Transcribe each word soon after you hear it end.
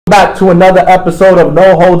Back to another episode of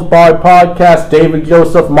No Holds Barred Podcast. David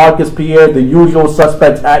Joseph, Marcus Pierre, the usual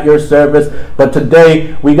suspects at your service. But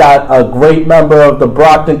today we got a great member of the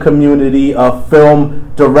Brockton community, a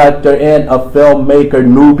film director and a filmmaker,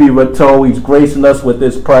 Noube Rateau. He's gracing us with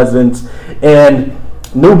his presence. And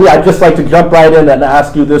Noube, I'd just like to jump right in and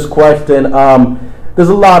ask you this question. There's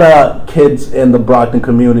a lot of kids in the Brockton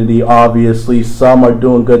community, obviously. Some are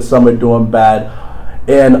doing good, some are doing bad.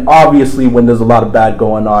 And obviously when there's a lot of bad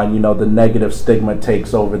going on, you know, the negative stigma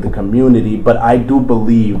takes over the community. But I do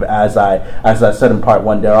believe, as I said in part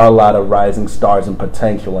one, there are a lot of rising stars and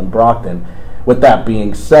potential in Brockton. With that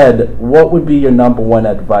being said, what would be your number one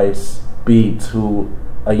advice be to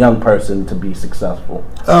a young person to be successful?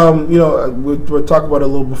 We were talking about it a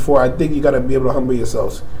little before. I think you got to be able to humble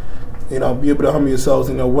yourselves. Be able to humble yourselves.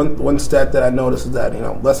 One stat that I noticed is that,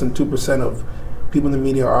 less than 2% of people in the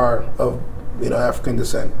media are of African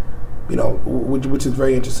descent, which is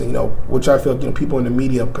very interesting, which I feel, people in the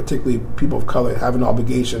media, particularly people of color, have an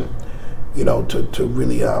obligation, to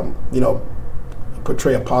really,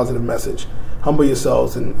 portray a positive message. Humble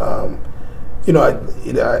yourselves. And, I'm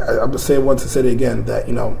just saying once and said it again, that,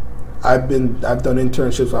 I've done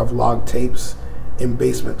internships, I've logged tapes in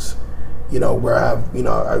basements, where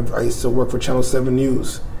I used to work for Channel 7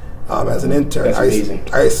 News as an intern. That's amazing.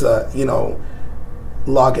 I used to,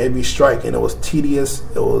 log every strike, and it was tedious.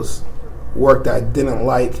 It was work that I didn't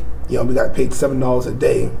like. We got paid $7 a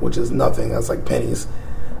day, which is nothing. That's like pennies.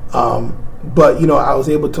 But I was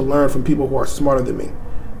able to learn from people who are smarter than me.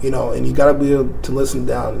 And you got to be able to listen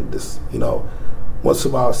down and just, once in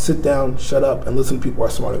a while, sit down, shut up, and listen to people who are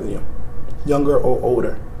smarter than you, younger or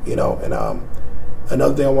older. And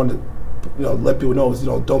another thing I wanted to, let people know is,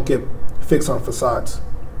 don't get fixed on facades.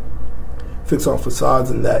 Fixed on facades,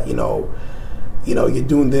 and that, you're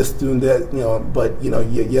doing this, doing that, but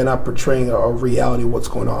you're not portraying a reality of what's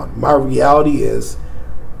going on. My reality is,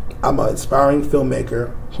 I'm an inspiring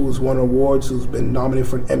filmmaker who's won awards, who's been nominated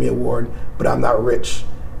for an Emmy Award, but I'm not rich,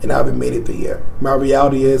 and I haven't made it the year. My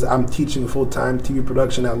reality is, I'm teaching full-time TV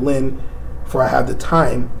production at Lynn, for I have the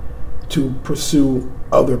time to pursue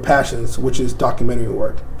other passions, which is documentary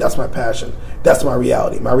work. That's my passion. That's my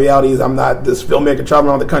reality. My reality is, I'm not this filmmaker traveling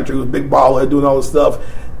around the country with a big baller doing all this stuff.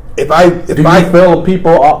 Do you feel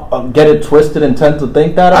people get it twisted and tend to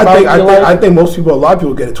think that about I think most people, a lot of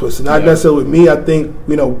people get it twisted. Not necessarily with me. I think,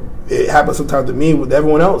 it happens sometimes to me, with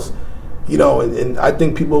everyone else. And I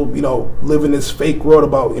think people, live in this fake world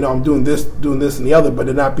about, I'm doing this and the other, but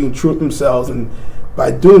they're not being true to themselves. And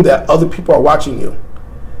by doing that, other people are watching you.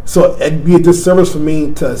 So it'd be a disservice for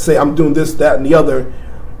me to say I'm doing this, that, and the other.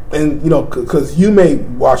 And, because you may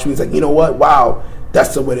watch me and say, wow,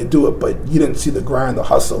 that's the way to do it, but you didn't see the grind, the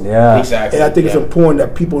hustle. Yeah, exactly. And I think it's important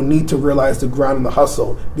that people need to realize the grind and the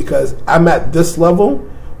hustle, because I'm at this level,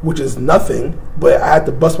 which is nothing, but I had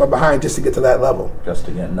to bust my behind just to get to that level. Just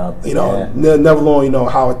to get nothing. Never alone,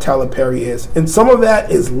 how a Tyler Perry is. And some of that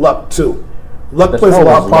is luck, too. Luck plays a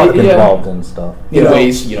lot of part involved in stuff. You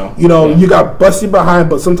got busted behind,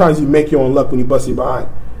 but sometimes you make your own luck when you bust your behind.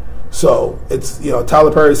 So it's,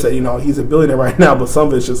 Tyler Perry said, he's a billionaire right now, but some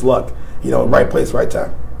of it's just luck. Right place, right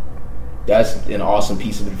time. That's an awesome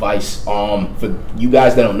piece of advice. For you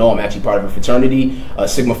guys that don't know, I'm actually part of a fraternity,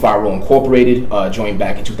 Sigma Phi Rho Incorporated, joined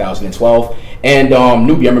back in 2012. And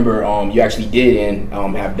Noube, I remember you actually did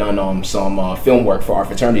and have done some film work for our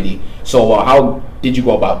fraternity. So how did you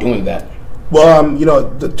go about doing that? Well,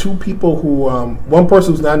 the two people who, one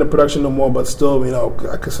person who's not in the production no more, but still,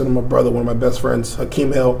 I consider him my brother, one of my best friends,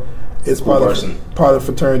 Hakeem Hill, is part of the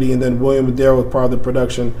fraternity, and then William Madero was part of the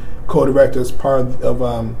production, co-director, is part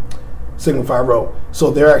of Sigma Phi Rho. So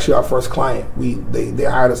they're actually our first client. They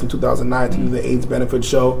hired us in 2009 to do the AIDS benefit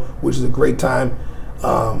show, which is a great time.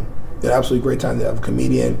 An absolutely great time. They have a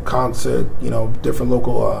comedian, concert, different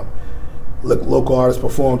local artists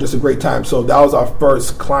perform. Just a great time. So that was our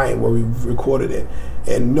first client where we recorded it.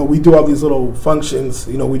 And we do all these little functions.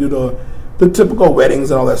 We do the typical weddings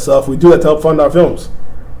and all that stuff. We do that to help fund our films.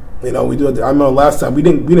 We do it. I remember last time we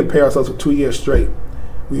didn't pay ourselves for 2 years straight.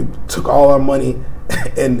 We took all our money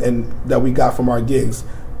and that we got from our gigs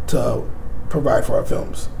to provide for our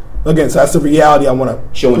films. Again, so that's the reality I want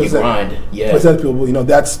to showing you grind. Yeah, present people.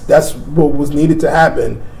 That's what was needed to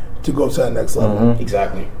happen to go to that next level.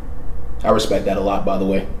 Exactly. I respect that a lot, by the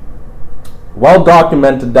way. Well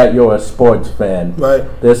documented that you're a sports fan. Right.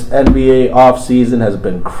 This NBA offseason has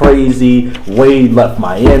been crazy. Wade left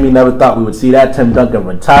Miami. Never thought we would see that. Tim Duncan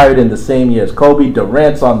retired in the same year as Kobe.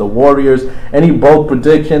 Durant's on the Warriors. Any bold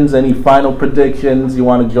predictions? Any final predictions you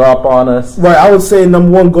want to drop on us? Right. I would say,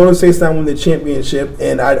 number one, Golden State's not winning the championship.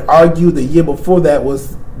 And I'd argue the year before that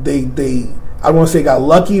was they I won't say got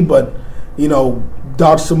lucky, but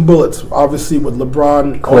dodged some bullets. Obviously, with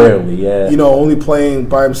LeBron, clearly, only playing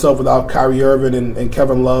by himself without Kyrie Irving and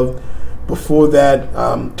Kevin Love. Before that,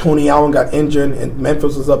 Tony Allen got injured, and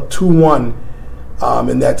Memphis was up 2-1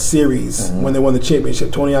 in that series when they won the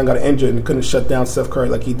championship. Tony Allen got injured and couldn't shut down Steph Curry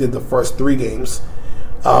like he did the first 3 games.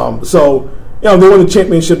 So they won the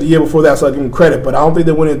championship the year before that, so I give them credit. But I don't think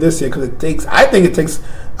they win it this year because I think it takes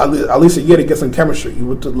at least a year to get some chemistry. You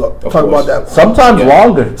would talk about that. Sometimes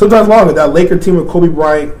longer. Sometimes longer. That Laker team with Kobe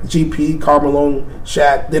Bryant, GP, Karl Malone,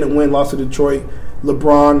 Shaq didn't win, lost to Detroit.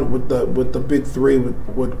 LeBron with the big 3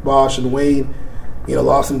 with Bosh and Wade,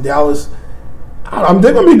 lost in Dallas.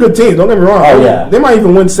 They're gonna be good teams. Don't get me wrong. Oh, yeah. They might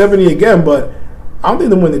even win 70 again, but I don't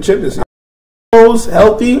think they win the chip this year. Rose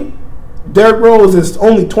healthy. Derrick Rose is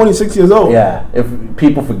only 26 years old. Yeah, if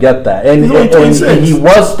people forget that, and and he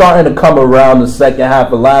was starting to come around the second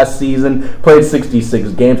half of last season. Played 66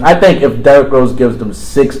 games. I think if Derrick Rose gives them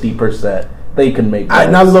 60%, they can make.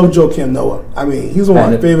 And I love Joakim Noah. I mean, he's one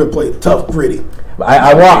of my favorite players. Tough, gritty.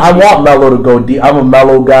 I want Melo to go deep. I'm a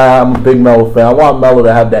Melo guy. I'm a big Melo fan. I want Melo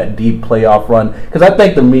to have that deep playoff run because I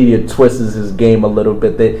think the media twists his game a little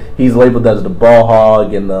bit. He's labeled as the ball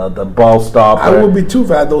hog and the ball stopper. I would be too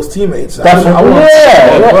if I had those teammates. I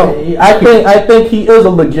think he is a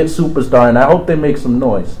legit superstar, and I hope they make some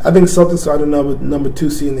noise. I think Celtics are the number 2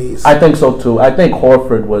 seed in the East. I think so too. I think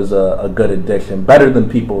Horford was a good addition, better than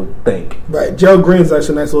people think. Right, Gerald Green's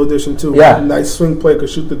actually a nice little addition too. Yeah, nice swing player,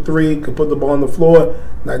 could shoot the 3, could put the ball on the floor.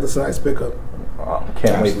 That's a nice pickup.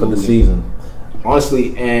 Can't wait for the season.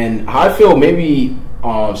 Honestly, and how I feel maybe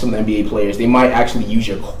some of the NBA players, they might actually use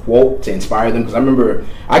your quote to inspire them. Because I remember,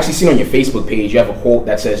 I actually seen on your Facebook page, you have a quote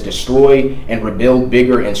that says, "Destroy and rebuild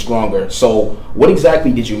bigger and stronger." So what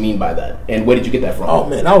exactly did you mean by that? And where did you get that from? Oh,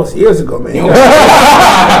 man, that was years ago, man. We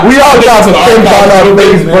all got some things on our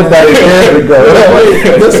Facebook that is years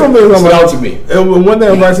ago. There's something out to me. One day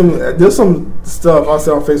I'm writing, there's some stuff I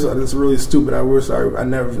said on Facebook that's really stupid. I wish I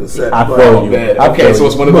never even said. I feel you. Okay, so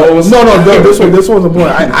it's one of those. No, this one's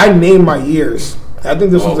important. I named my years. I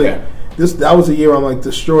think this was that was a year I'm like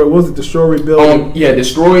destroy. What was it? Destroy, rebuild.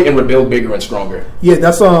 Destroy and rebuild bigger and stronger. Yeah,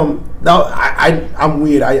 that's I'm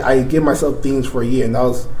weird. I give myself themes for a year, and that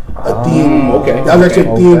was a theme. Okay, that was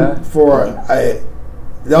actually a theme for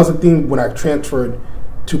that was a theme when I transferred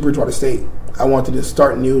to Bridgewater State. I wanted to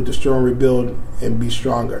start new, destroy and rebuild, and be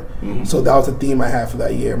stronger. Mm-hmm. So that was a theme I had for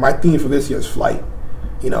that year. My theme for this year is flight.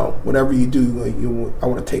 Whatever you do, I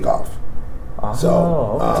want to take off.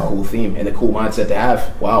 So that's a cool theme and a cool mindset to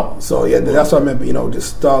have. Wow. So yeah, that's what I meant.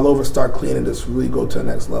 Just start over, start clean, and just really go to the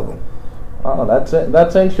next level. Oh, that's it.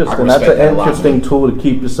 That's interesting. That's an interesting tool to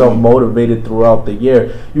keep yourself motivated throughout the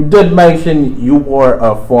year. You did mention you were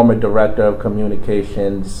a former director of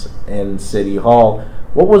communications in City Hall.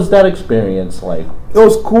 What was that experience like? It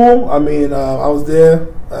was cool. I mean, I was there.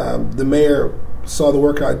 The mayor saw the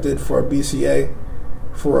work I did for BCA.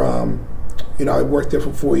 I worked there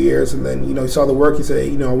for 4 years, and then he saw the work. He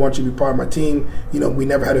said, I want you to be part of my team. We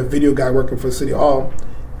never had a video guy working for City Hall.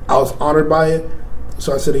 I was honored by it,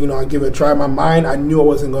 so I said, I'll give it a try. In my mind, I knew I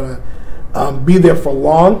wasn't gonna be there for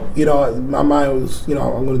long. My mind was,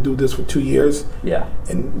 I'm going to do this for 2 years,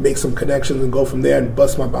 and make some connections and go from there and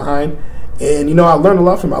bust my behind. And I learned a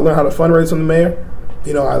lot from him. I learned how to fundraise from the mayor.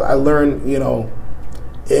 I learned,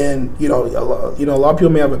 and a lot of people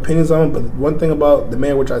may have opinions on him, but one thing about the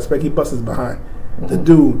mayor, which I expect, he busts his behind. Mm-hmm. The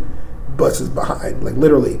dude busts his behind, like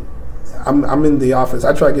literally. I'm in the office.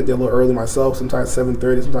 I try to get there a little early myself. Sometimes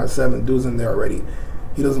 7:30, sometimes 7. Dude's in there already.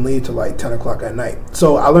 He doesn't leave till like 10 o'clock at night.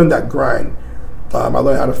 So I learned that grind. I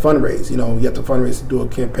learned how to fundraise. You have to fundraise to do a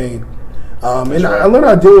campaign. And I learned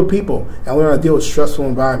how to deal with people. I learned how to deal with stressful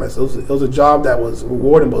environments. It was a job that was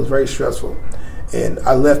rewarding, but it was very stressful. And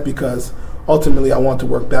I left because ultimately I wanted to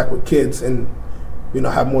work back with kids and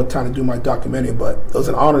have more time to do my documentary. But it was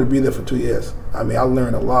an honor to be there for 2 years. I mean, I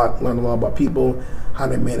learned a lot about people, how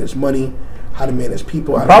to manage money, how to manage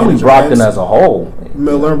people. Probably Brockton as a whole. I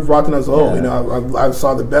learned Brockton as a whole. I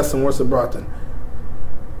saw the best and worst of Brockton.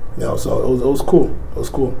 So it was cool. It was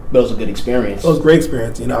cool. That was a good experience. It was a great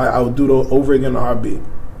experience. I would do it over again in a heartbeat.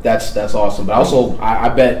 That's awesome. But also, I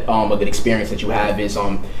bet a good experience that you have is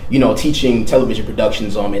teaching television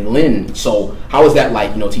productions in Lynn. So how is that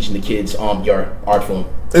like? Teaching the kids your art film.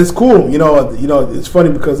 It's cool. It's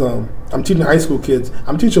funny because I'm teaching high school kids.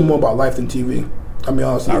 I'm teaching more about life than TV. I mean,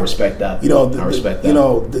 honestly, I respect that. I respect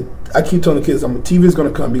that. I keep telling the kids, TV is going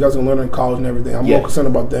to come. You guys are going to learn in college and everything. I'm more concerned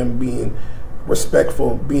about them being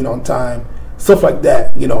respectful, being on time, stuff like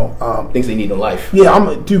that. Things they need in life. Yeah,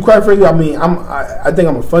 quite frankly, I mean, I think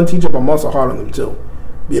I'm a fun teacher, but I'm also hard on them too.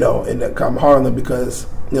 And I'm hard on them because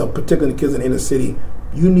particularly kids in the inner city,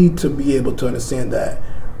 you need to be able to understand that,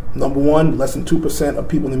 number one, less than 2% of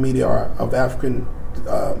people in the media are of African,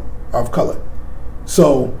 of color.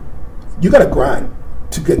 So you got to grind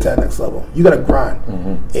to get to that next level. You got to grind.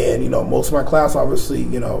 And, most of my class, obviously,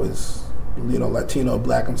 is, Latino,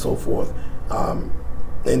 Black, and so forth.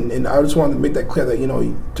 And I just wanted to make that clear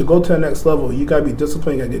that, to go to the next level, you got to be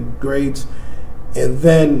disciplined, you got to get grades, and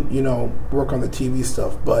then, work on the TV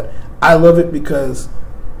stuff. But I love it because,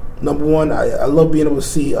 number one, I love being able to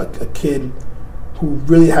see a kid who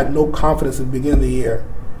really had no confidence at the beginning of the year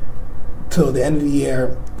till the end of the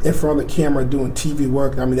year in front of the camera doing TV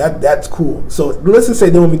work. I mean, that's cool. So let's just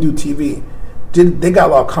say they don't even do TV. They got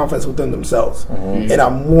a lot of confidence within themselves. And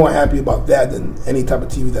I'm more happy about that than any type of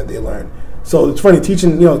TV that they learn. So it's funny,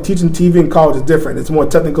 teaching TV in college is different. It's more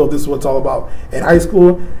technical. This is what it's all about. In high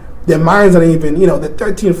school, their minds aren't even, they're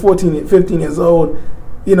 13, 14, 15 years old.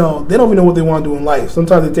 They don't even know what they want to do in life.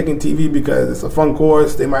 Sometimes they're taking TV because it's a fun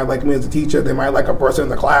course. They might like me as a teacher. They might like a person in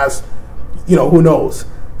the class. Who knows?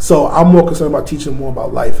 So I'm more concerned about teaching more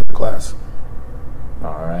about life in the class.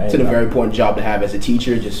 All right. It's a very important job to have as a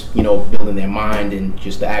teacher, just, building their mind and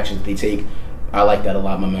just the actions they take. I like that a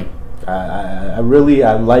lot, my man. I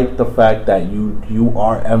like the fact that you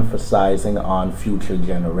are emphasizing on future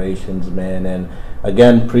generations, man. And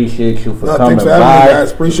again, appreciate you for coming by.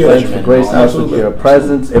 Guys. Appreciate you for gracing us with your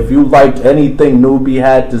presence. If you liked anything Noube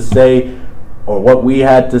had to say, or what we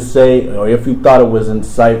had to say, or if you thought it was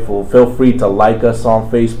insightful, feel free to like us on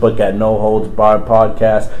Facebook at No Holds Barred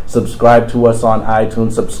Podcast. Subscribe to us on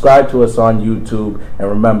iTunes. Subscribe to us on YouTube. And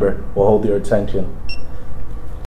remember, we'll hold your attention.